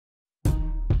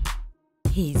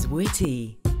He's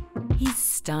witty, he's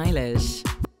stylish,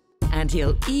 and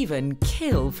he'll even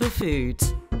kill for food.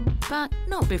 But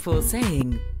not before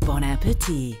saying bon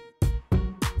appetit.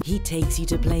 He takes you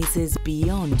to places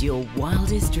beyond your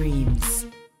wildest dreams.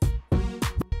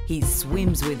 He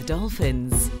swims with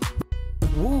dolphins,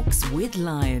 walks with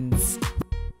lions,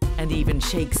 and even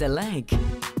shakes a leg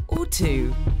or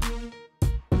two.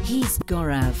 He's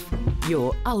Gaurav,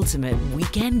 your ultimate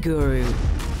weekend guru.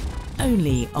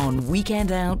 Only on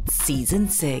Weekend Out Season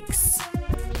 6.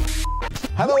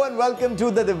 Hello and welcome to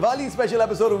the Diwali special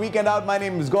episode of Weekend Out. My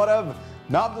name is Gaurav.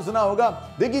 नाम तो सुना होगा।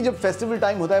 देखिए, जब festival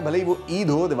time होता है, भले ही वो ईद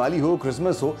हो, दिवाली हो,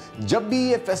 क्रिसमस हो, जब भी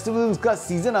ये फेस्टिवल्स का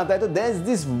सीजन आता है तो there's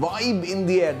this vibe in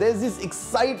the air, there's this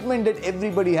excitement that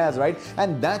everybody has, right?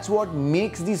 And that's what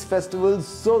makes these festivals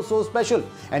so special.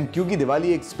 And क्योंकि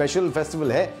दिवाली एक स्पेशल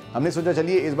फेस्टिवल है, हमने सोचा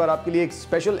चलिए इस बार आपके लिए एक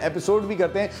स्पेशल एपिसोड भी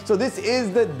करते हैं. So this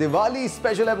is the Diwali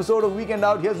special episode of Weekend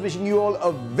Out. Here's wishing you all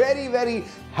a very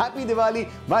happy Diwali.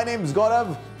 My name is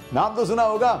Gaurav. नाम तो सुना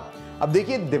होगा. अब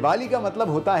देखिए, दिवाली का मतलब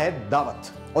होता है दावत,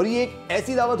 और ये एक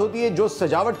ऐसी दावत होती है जो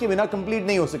सजावट के बिना कंप्लीट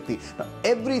नहीं हो सकती.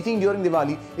 Everything during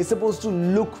Diwali is supposed to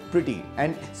look pretty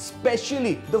and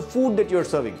specially the food that you are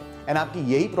serving. And आपकी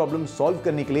यही प्रॉब्लम सॉल्व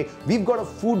करने के लिए we have got a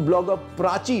food blogger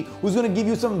Prachi who is going to give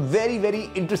you some very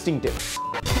interesting tips.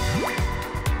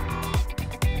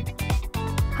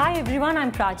 Hi everyone,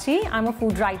 I'm Prachi. I'm a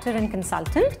food writer and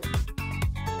consultant.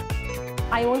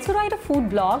 I also write a food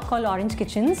blog called Orange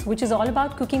Kitchens, which is all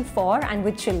about cooking for and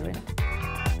with children.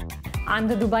 I'm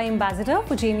the Dubai ambassador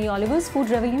for Jamie Oliver's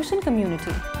Food Revolution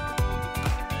community.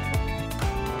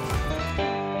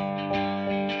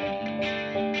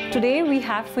 Today we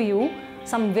have for you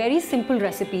some very simple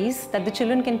recipes that the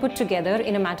children can put together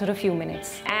in a matter of few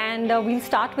minutes. And we'll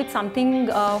start with something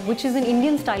which is an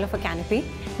Indian style of a canapé.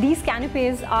 These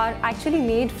canapés are actually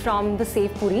made from the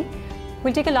sev puri.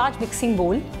 We'll take a large mixing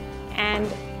bowl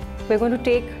and we're going to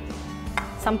take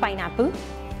some pineapple,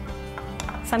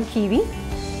 some kiwi,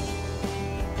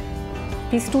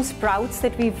 these two sprouts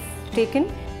that we've taken,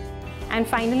 and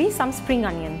finally some spring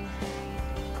onion,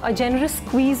 a generous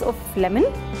squeeze of lemon,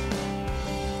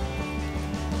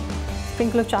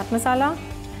 sprinkle of chaat masala,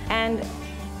 and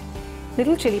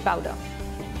little chili powder.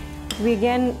 We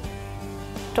again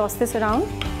toss this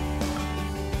around.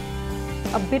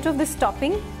 A bit of this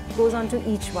topping goes onto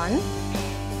each one.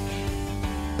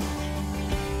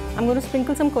 I'm going to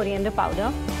sprinkle some coriander powder,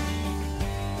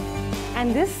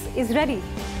 and this is ready.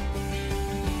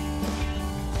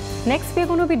 Next, we're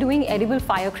going to be doing edible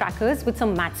firecrackers with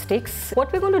some matchsticks.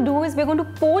 What we're going to do is we're going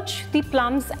to poach the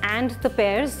plums and the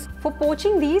pears. For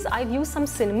poaching these, I've used some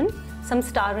cinnamon, some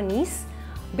star anise,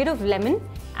 a bit of lemon,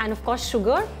 and of course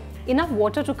sugar, enough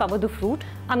water to cover the fruit.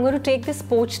 I'm going to take this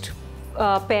poached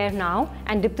pear now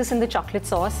and dip this in the chocolate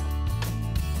sauce.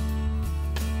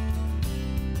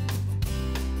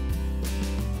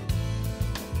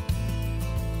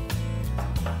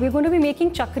 We're going to be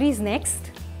making chakris next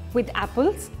with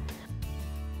apples.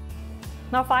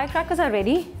 Now firecrackers are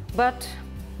ready, but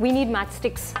we need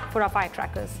matchsticks for our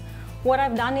firecrackers. What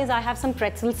I've done is I have some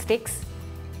pretzel sticks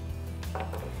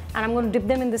and I'm going to dip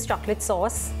them in this chocolate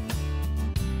sauce.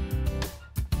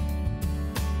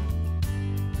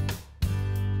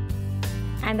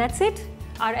 And that's it.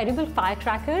 Our edible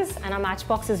firecrackers and our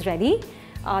matchbox is ready.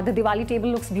 The Diwali table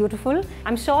looks beautiful.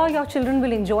 I'm sure your children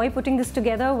will enjoy putting this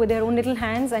together with their own little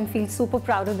hands and feel super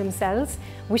proud of themselves.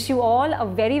 Wish you all a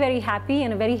very happy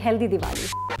and a very healthy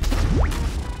Diwali.